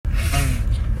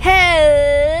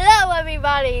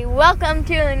everybody. Welcome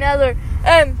to another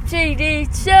MCD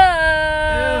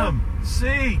show.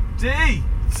 MCD.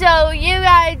 So you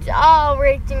guys all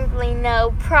recently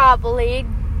know probably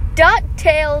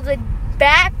DuckTales is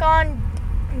back on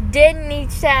Disney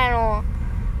Channel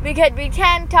because we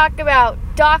can't talk about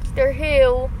Doctor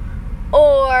Who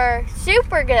or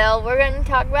Supergirl. We're going to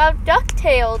talk about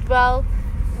DuckTales. Well,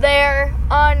 they're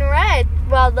on Red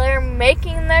while they're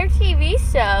making their TV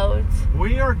shows.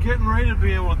 We are getting ready to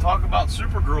be able to talk about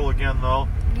Supergirl again, though.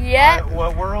 Yep.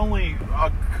 We're only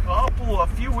a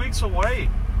few weeks away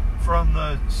from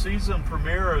the season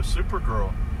premiere of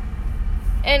Supergirl.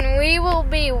 And we will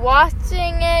be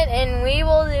watching it, and we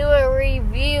will do a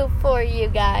review for you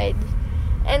guys.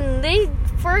 And these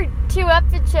first two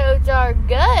episodes are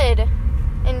good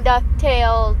in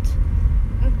DuckTales.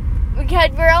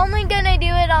 Because we're only going to do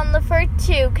it on the first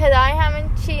two, because I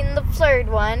haven't seen the third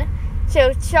one.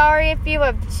 So sorry if you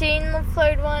have seen the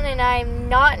third one and I'm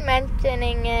not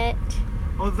mentioning it.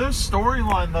 Well, this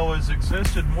storyline, though, has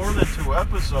existed more than 2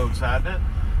 episodes, hasn't it?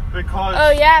 Because...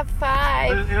 Oh, yeah,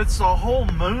 5. It's a whole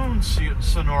moon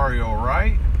scenario,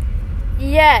 right?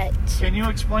 Yet. Can you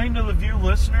explain to the view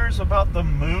listeners about the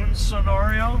moon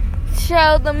scenario?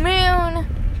 So the moon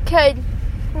could...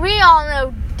 We all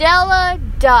know Della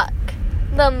Duck,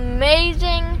 the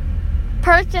amazing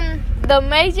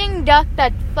duck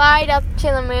that flied up to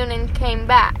the moon and came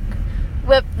back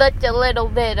with just a little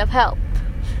bit of help.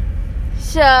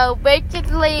 So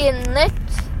basically in this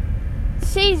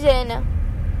season,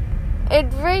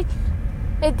 it's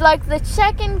like the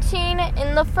second scene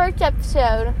in the first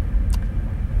episode.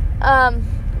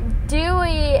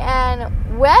 Dewey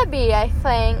and Webby, I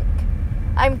think.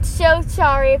 I'm so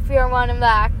sorry if you're one of the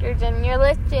actors and you're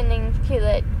listening to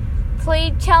it.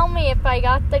 Please tell me if I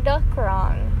got the duck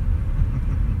wrong.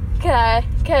 Cause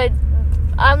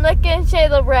I'm looking to say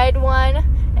the red one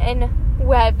and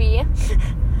Webby.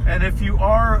 And if you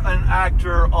are an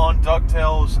actor on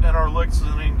DuckTales and are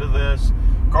listening to this,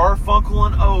 Garfunkel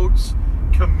and Oates,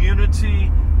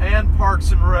 Community, and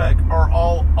Parks and Rec are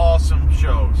all awesome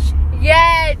shows.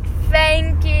 Yes,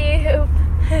 thank you.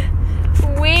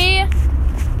 We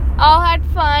all had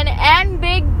fun, and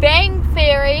Big Bang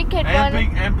Theory.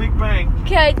 And Big Bang.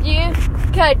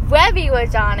 Cause Webby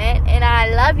was on it, and I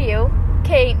love you,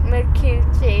 Kate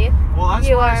McCucci. Well, that's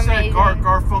you why are I said amazing.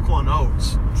 Garfunkel and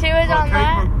Oates. She was on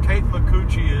that? Kate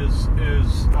McCucci is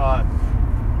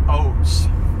Oates.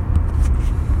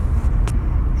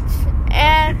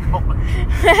 And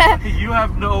you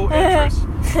have no interest.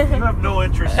 You have no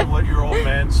interest in what your old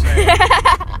man's saying.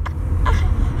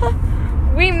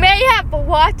 We may have to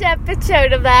watch an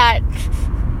episode of that.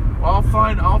 Well,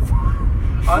 I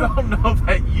don't know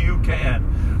that you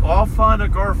can. Well, I'll find a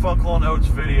Garfunkel and Oates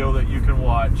video that you can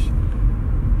watch.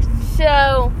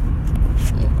 So,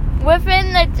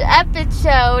 within this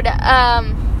episode,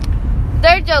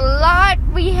 there's a lot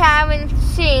we haven't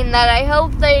seen that I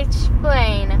hope they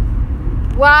explain.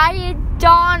 Why is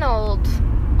Donald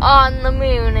on the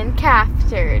moon and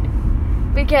captured?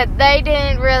 Because they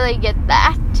didn't really get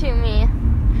that to me.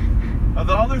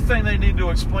 The other thing they need to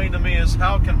explain to me is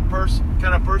how can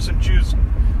a person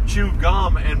chew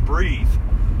gum and breathe?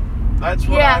 That's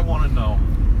what I want to know.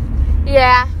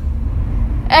 Yeah.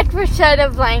 Edward should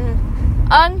have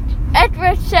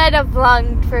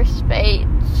lunged for space.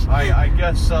 I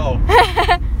guess so.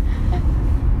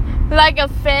 Like a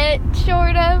fit,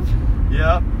 sort of.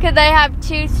 Yeah. Because they have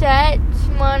 2 sets,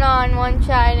 one on one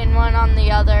side and one on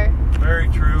the other. Very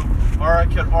true. Or I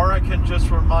can just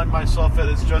remind myself that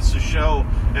it's just a show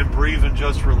and breathe and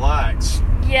just relax.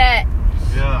 Yeah.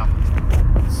 Yeah.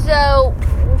 So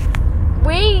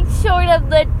we sort of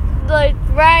like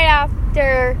right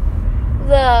after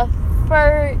the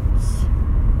first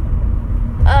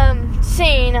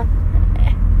scene.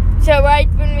 So right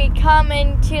when we come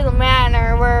into the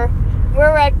manor, we're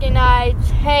recognized.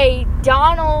 Hey,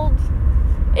 Donald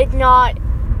is not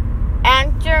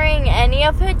answering any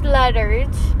of his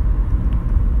letters,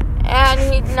 and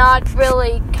he's not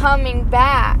really coming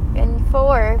back and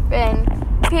forth, and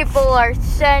people are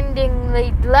sending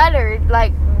these letters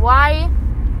like, why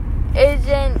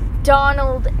isn't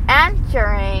Donald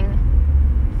answering?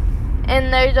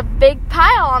 And there's a big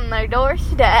pile on their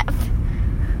doorstep.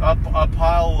 A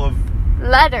pile of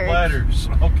letters.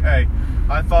 Okay.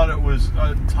 I thought it was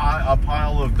a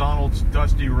pile of Donald's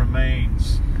dusty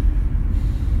remains.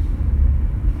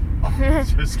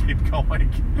 Just keep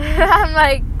going. I'm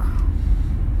like,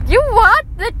 you watch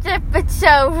this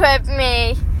episode with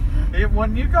me.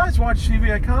 When you guys watch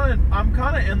TV, I'm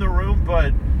kind of in the room,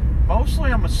 but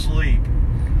mostly I'm asleep.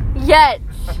 Yes.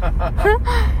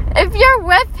 If you're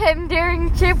with him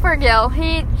during Supergirl,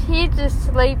 he just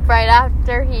sleep right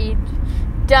after he's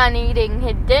done eating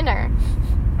his dinner.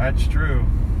 That's true.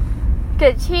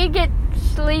 Because he gets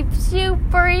sleep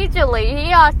super easily.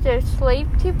 He ought to sleep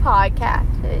to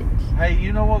podcasts. Hey,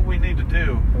 you know what we need to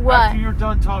do? What? After you're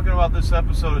done talking about this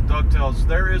episode of DuckTales,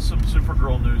 there is some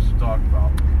Supergirl news to talk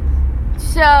about.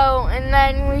 So, and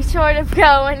then we sort of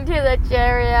go into this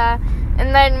area,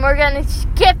 and then we're going to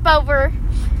skip over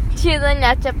to the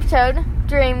next episode,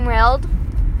 Dream World,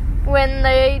 when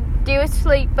they do a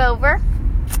sleepover.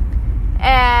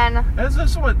 And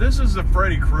this is the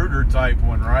Freddy Krueger type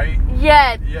one, right?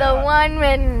 Yeah, the one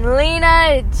when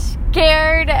Lena is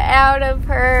scared out of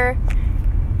her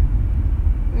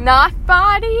not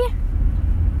body?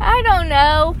 I don't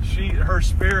know. Her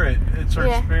spirit. It's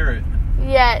her spirit.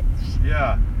 Yes.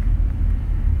 Yeah.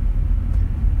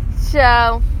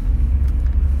 So,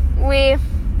 we're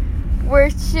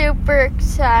super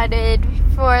excited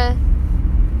for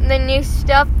the new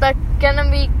stuff that's gonna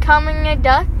be coming to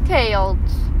DuckTales.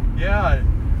 Yeah,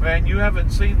 man, you didn't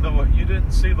see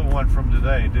the one from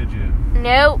today, did you?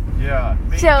 Nope. Yeah.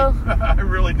 So I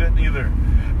really didn't either.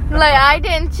 Like, I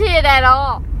didn't see it at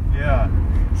all. Yeah.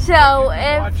 So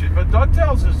watch it, but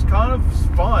DuckTales is kind of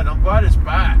fun. I'm glad it's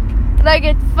back. Like,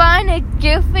 it's fun, it's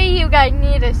goofy. You guys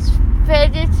need a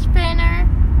fidget spinner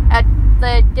at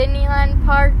the Disneyland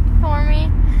park for me,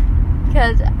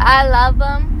 because I love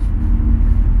them.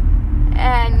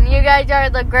 And you guys are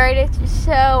the greatest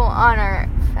show on earth,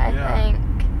 I think.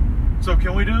 So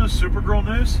can we do the Supergirl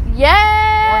news?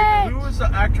 Yes! All right, who is the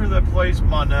actor that plays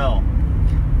Mon-El?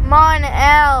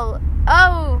 Mon-El.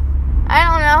 Oh, I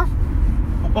don't know.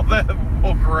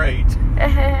 Well, great.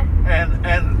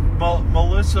 and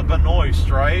Melissa Benoist,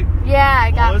 right? Yeah,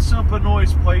 Melissa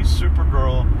Benoist plays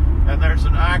Supergirl, and there's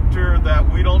an actor that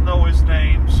we don't know his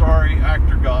name. Sorry,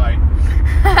 actor guy.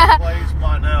 Plays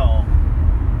Mon-El.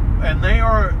 And they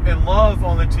are in love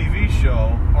on the TV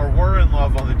show, or were in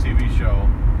love on the TV show.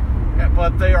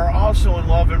 But they are also in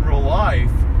love in real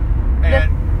life.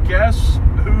 And guess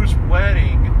whose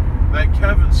wedding that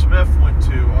Kevin Smith went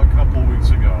to a couple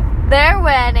weeks ago? Their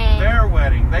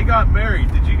wedding. They got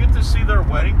married. Did you get to see their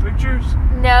wedding pictures?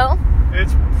 No.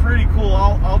 It's pretty cool.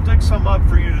 I'll dig some up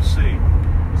for you to see.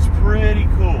 It's pretty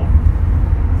cool.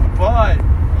 But,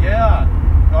 yeah,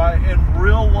 in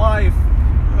real life,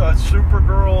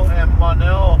 Supergirl and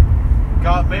Mon-El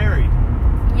got married.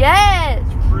 Yes.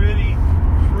 It's pretty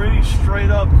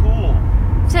straight up cool.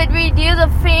 Should we do the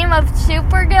theme of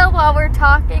Supergirl while we're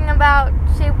talking about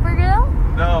Supergirl?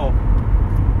 No.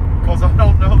 Because I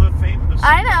don't know the theme of Supergirl.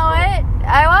 I know it.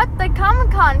 I watched the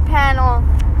Comic-Con panel.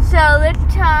 So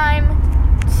this time,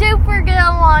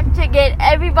 Supergirl wants to get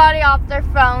everybody off their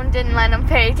phones and let them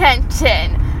pay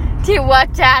attention to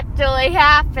what's actually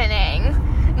happening.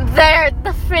 They're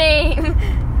the theme.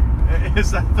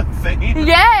 Is that the theme?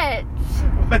 Yes.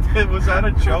 Was that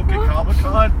a joke at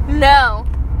Comic-Con? No.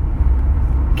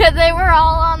 Because they were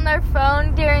all on their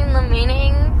phone during the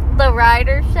meeting, the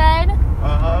writer said.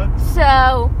 Uh-huh.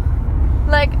 So,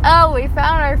 like, oh, we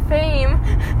found our theme.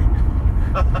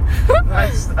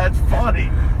 That's funny.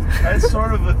 That's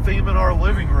sort of the theme in our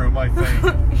living room, I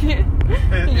think.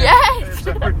 Yes.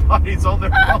 Everybody's on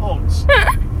their phones.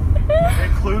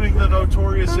 Including the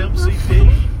notorious MCD.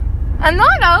 And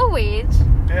not always.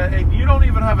 Yeah, and you don't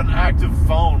even have an active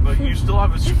phone, but you still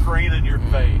have a screen in your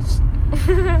face.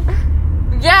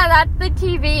 Yeah, that's the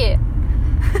TV.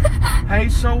 Hey,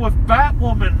 so with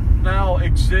Batwoman now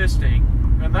existing,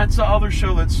 and that's the other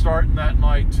show that's starting that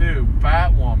night too,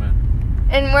 Batwoman.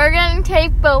 And we're going to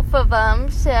tape both of them,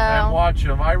 so... And watch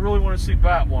them. I really want to see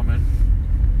Batwoman.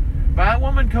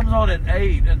 Batwoman comes on at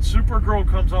 8, and Supergirl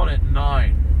comes on at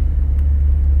 9.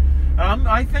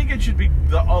 I think it should be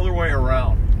the other way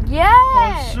around. Yeah.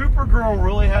 Because Supergirl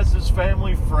really has this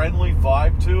family-friendly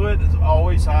vibe to it. It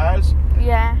always has.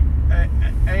 Yeah.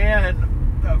 And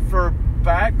for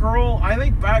Batgirl, I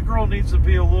think Batgirl needs to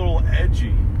be a little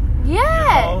edgy.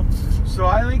 Yeah. You know? So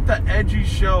I think the edgy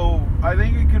show, I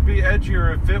think it could be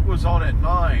edgier if it was on at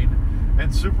 9,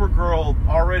 and Supergirl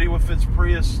already with its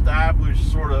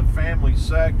pre-established sort of family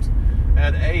sect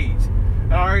at 8.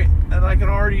 And I can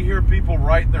already hear people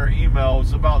writing their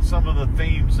emails about some of the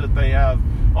themes that they have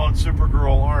on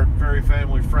Supergirl aren't very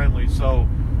family friendly, so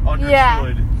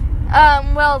understood.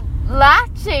 Yeah. Well,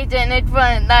 last season it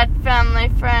wasn't that family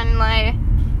friendly.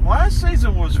 Last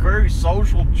season was very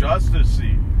social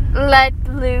justice-y. Lex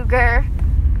Luger.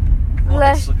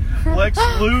 Lex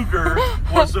Luger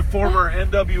was the former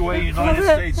NWA United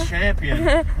States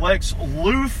champion. Lex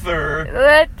Luthor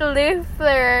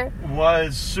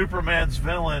was Superman's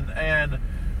villain, and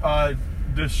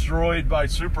destroyed by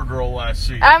Supergirl last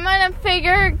season. I'm gonna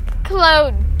figure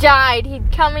Claude died. He's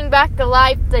coming back to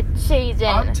life this season.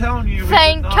 I'm telling you,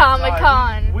 Thank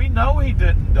Comic-Con. We know he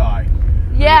didn't die.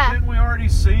 Yeah. Didn't we already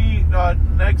see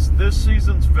this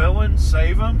season's villain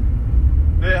save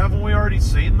him? Haven't we already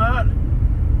seen that?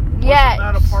 Yes.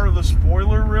 Wasn't that a part of the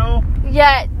spoiler reel?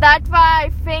 Yeah, that's why I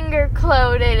finger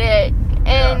cloded it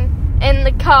in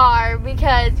the car,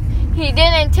 because he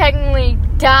didn't technically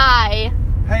die.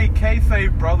 Hey,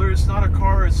 kayfabe, brother, it's not a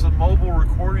car, it's a mobile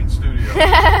recording studio.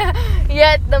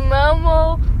 Yet the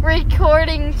mobile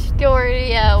recording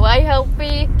studio. I hope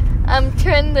we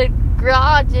turn the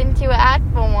garage into an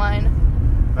actual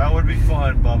one. That would be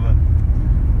fun, Bubba.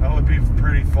 That would be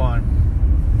pretty fun.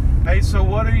 Hey, so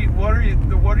what are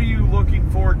you looking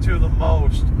forward to the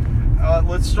most?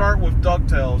 Let's start with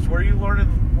DuckTales. What are you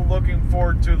looking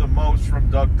forward to the most from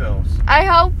DuckTales? I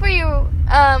hope we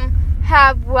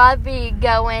have Webby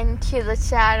go into the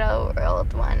Shadow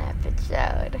World one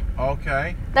episode.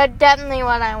 Okay. That's definitely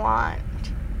what I want.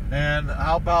 And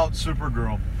how about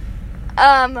Supergirl?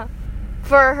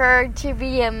 For her to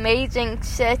be an amazing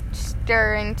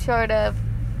sister and sort of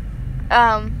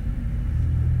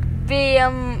be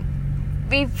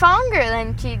stronger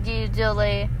than she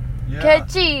usually. Yeah.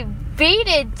 Because she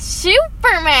beated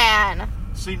Superman.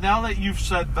 See, now that you've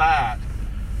said that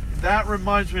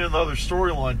reminds me of another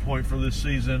storyline point for this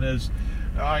season is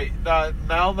now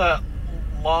that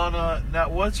Lana,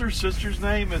 what's her sister's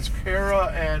name? It's Kara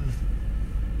and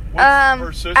what's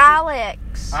her sister?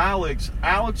 Alex. Alex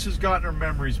has gotten her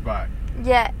memories back.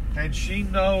 Yeah. And she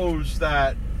knows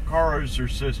that Kara's her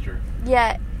sister.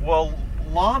 Yeah. Well,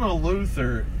 Lana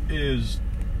Luthor is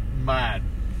mad.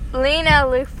 Lena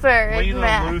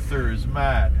Luthor is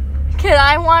mad. Because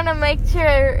I want to make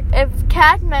sure if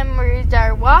cast members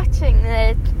are watching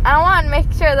this, I want to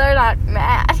make sure they're not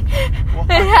mad. Well,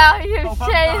 how you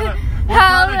say we're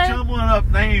kind of jumbling up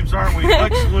names, aren't we?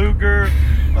 Lex Luger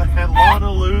and Lana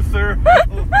Luthor.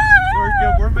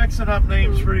 We're mixing up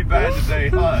names pretty bad today,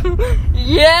 huh?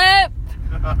 Yep.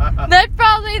 That's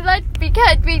probably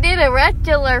because we did a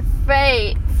regular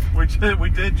Faith. We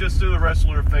did just do the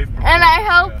wrestler Faith before. And I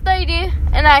hope they do.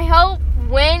 And I hope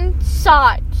Win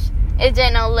Shots is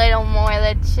in a little more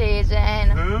this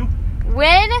season. Who?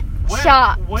 Win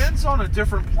Shots. Win's on a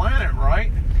different planet,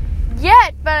 right?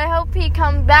 Yet, but I hope he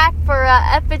comes back for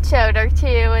an episode or two.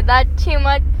 Is that too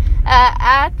much?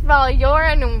 While you're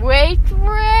in Wait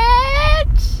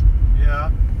Rich?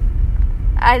 Yeah.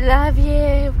 I love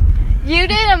you. You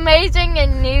did amazing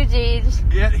in Newsies.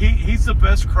 Yeah, he's the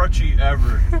best Crutchy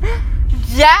ever.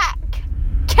 Jack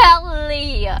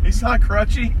Kelly. He's not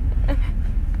Crutchy?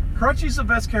 Crutchy's the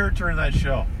best character in that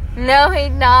show. No,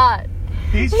 he's not.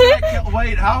 He's Jack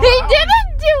Wait, how? He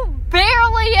didn't do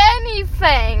barely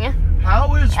anything.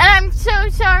 How is... And I'm so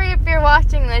sorry if you're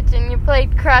watching this and you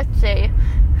played Crutchy.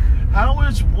 How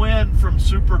is Win from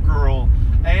Supergirl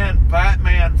and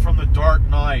Batman from The Dark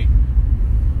Knight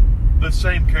the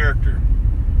same character?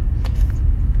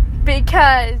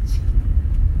 Because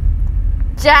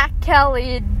Jack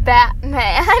Kelly is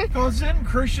Batman. Well, didn't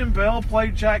Christian Bale play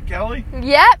Jack Kelly?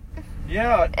 Yep.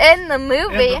 Yeah. In the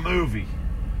movie. In the movie.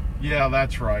 Yeah,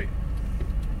 that's right.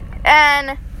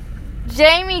 And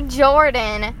Jamie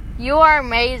Jordan, you are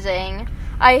amazing.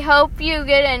 I hope you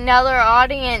get another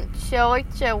Audience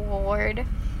Choice Award.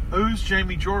 Who's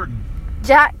Jamie Jordan?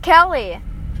 Jack Kelly.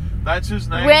 That's his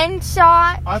name?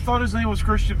 Windshot. I thought his name was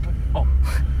Christian Bale.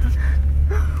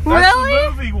 That's Really?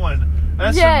 the movie one.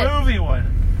 That's Yes. the movie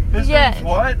one. His Yes. name's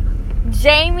what?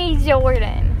 Jamie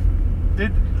Jordan.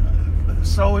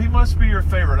 So he must be your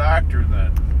favorite actor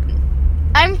then.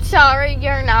 I'm sorry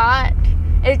you're not.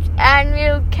 It's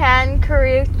Andrew Can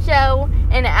Caruso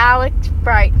and Alex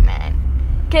Brightman.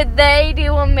 Could they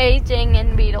do amazing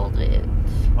in Beetlejuice?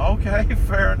 Okay,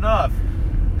 fair enough.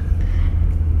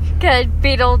 Because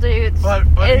Beetlejuice But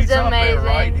is he's amazing. up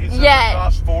there, right? He's in Yes. the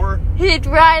top 4. He's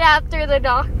right after the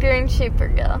Doctor and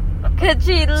Supergirl. Cause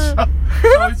he,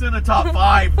 So he's in the top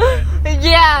 5 then.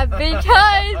 yeah,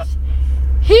 because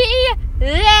he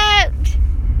left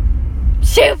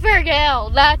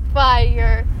Supergirl. That's why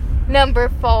you're number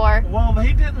 4. Well,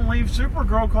 he didn't leave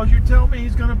Supergirl because you tell me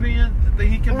he's going to be in. That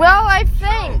he can. Well, be in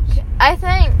some shows. I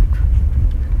think.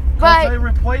 Because they But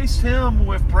replaced him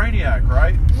with Brainiac,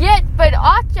 right? yes, but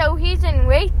also he's in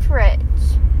Waitrich.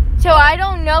 So I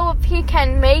don't know if he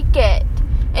can make it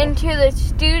into the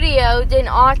studios and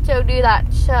also do that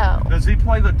show. Does he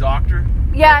play the Doctor?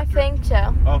 Yeah, I think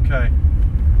so. Okay.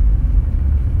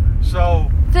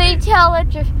 So. Please tell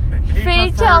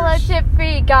us if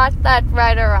we got that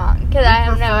right or wrong, because I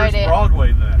have no idea.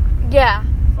 Broadway then. Yeah.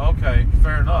 Okay,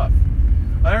 fair enough.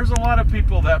 There's a lot of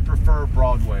people that prefer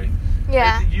Broadway.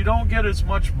 Yeah. You don't get as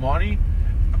much money,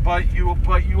 but you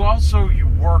also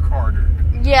work harder.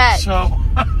 Yes. So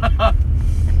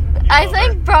I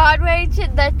think Broadway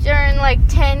should earn like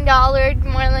 $10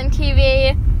 more than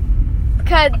TV,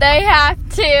 because they have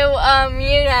to,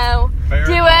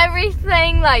 do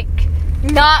everything, like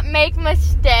not make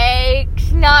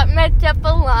mistakes, not mess up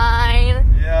a line.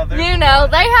 Yeah, they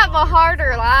have a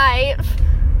harder life.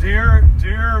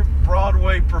 Dear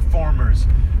Broadway performers,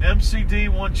 MCD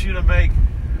wants you to make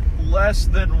less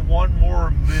than one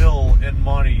more mil in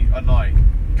money a night.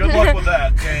 Good luck with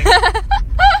that, gang.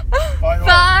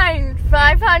 Fine,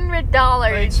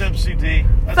 $500. Thanks, MCD.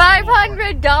 That's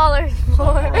 $500 more.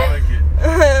 I like it.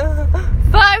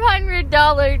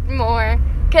 $500 more.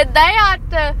 Because they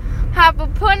have to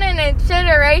put in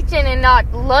consideration and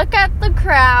not look at the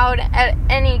crowd at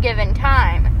any given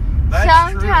time. That's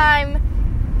Sometime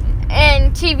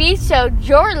in TV shows,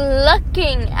 you're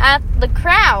looking at the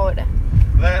crowd.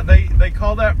 They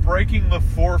call that breaking the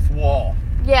fourth wall.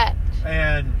 Yes.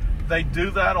 And they do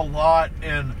that a lot.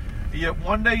 And yet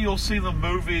one day you'll see the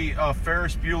movie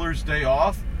Ferris Bueller's Day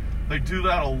Off. They do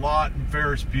that a lot in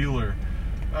Ferris Bueller.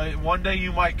 One day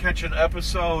you might catch an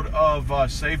episode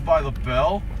of Saved by the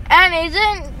Bell. And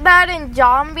isn't that in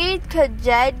Zombies? Because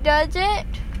Jed does it?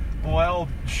 Well,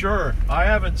 sure. I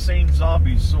haven't seen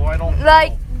Zombies, so I don't know.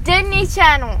 Like Disney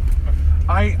Channel.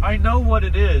 I know what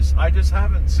it is. I just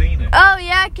haven't seen it. Oh,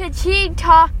 yeah, because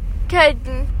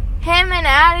him and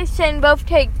Addison both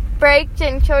take breaks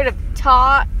and sort of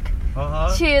talk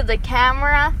to the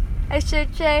camera, I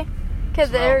should say. Because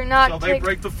they're not... So they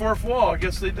break the fourth wall. I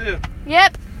guess they do.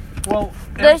 Yep. Well,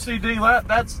 MCD,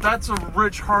 that's a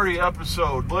Rich Hardy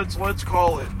episode. Let's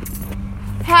call it.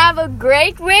 Have a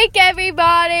great week,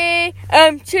 everybody.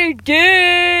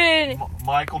 MCD.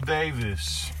 Michael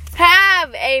Davis.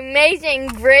 Have an amazing,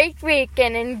 great week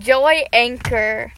and enjoy Anchor.